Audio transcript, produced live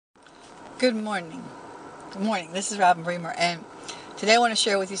Good morning. Good morning. This is Robin Bremer, and today I want to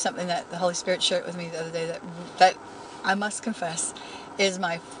share with you something that the Holy Spirit shared with me the other day that I must confess is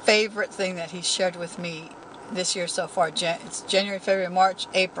my favorite thing that He shared with me this year so far. It's January, February, March,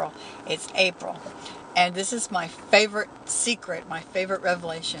 April. It's April. And this is my favorite secret, my favorite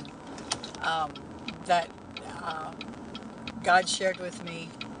revelation that God shared with me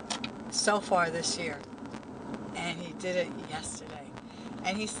so far this year. And He did it yesterday.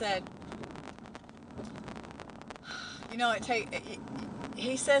 And He said, you know,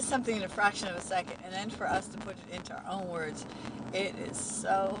 He says something in a fraction of a second, and then for us to put it into our own words, it is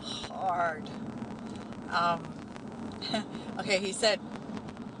so hard. Okay, He said,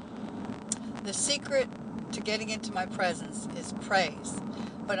 the secret to getting into my presence is praise.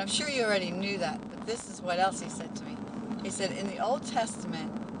 But I'm sure you already knew that, but this is what else He said to me. He said, in the Old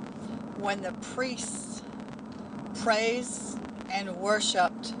Testament, when the priests praised and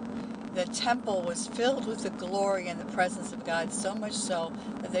worshipped, the temple was filled with the glory and the presence of God, so much so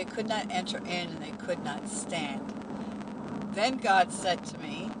that they could not enter in and they could not stand. Then God said to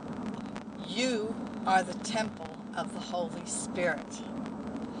me, you are the temple of the Holy Spirit.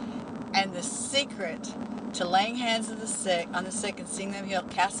 And the secret to laying hands on the sick and seeing them healed,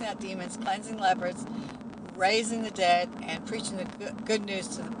 casting out demons, cleansing lepers, raising the dead, and preaching the good news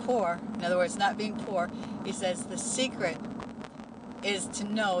to the poor, in other words, not being poor, He says the secret is to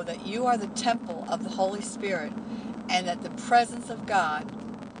know that you are the temple of the Holy Spirit and that the presence of God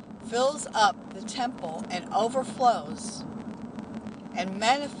fills up the temple and overflows and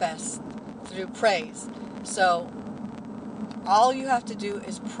manifests through praise. So all you have to do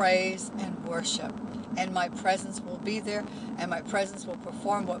is praise and worship, and my presence will be there, and my presence will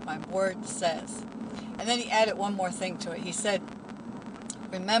perform what my word says. And then He added one more thing to it. He said,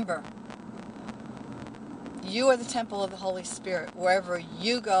 remember, you are the temple of the Holy Spirit. Wherever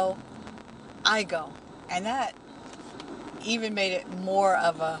you go, I go. And that even made it more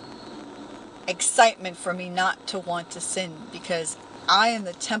of a excitement for me not to want to sin, because I am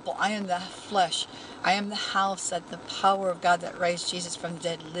the temple, I am the flesh, I am the house that the power of God that raised Jesus from the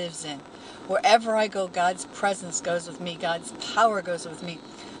dead lives in. Wherever I go, God's presence goes with me, God's power goes with me.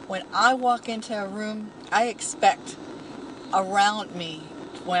 When I walk into a room, I expect around me,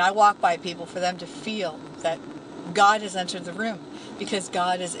 when I walk by people, for them to feel that God has entered the room, because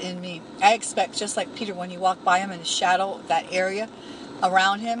God is in me. I expect, just like Peter, when he walked by him in the shadow of that area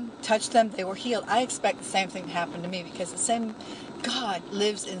around him, touched them, they were healed. I expect the same thing to happen to me, because the same God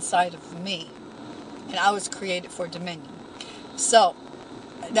lives inside of me, and I was created for dominion. So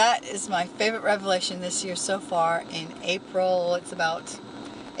that is my favorite revelation this year so far in April. It's about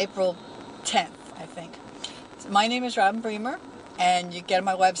April 10th, I think. So my name is Robin Bremer, and you get on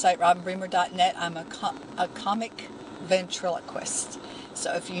my website, robinbremer.net. I'm a comic ventriloquist.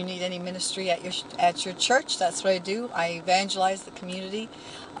 So if you need any ministry at your church, that's what I do. I evangelize the community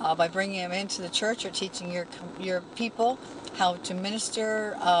by bringing them into the church or teaching your people how to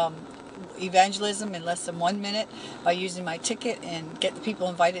minister evangelism in less than 1 minute by using my ticket, and get the people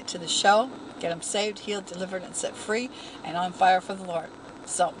invited to the show, get them saved, healed, delivered, and set free, and on fire for the Lord.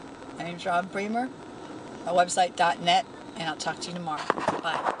 So my name is Robin Bremer, my website.net, and I'll talk to you tomorrow.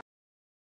 Bye.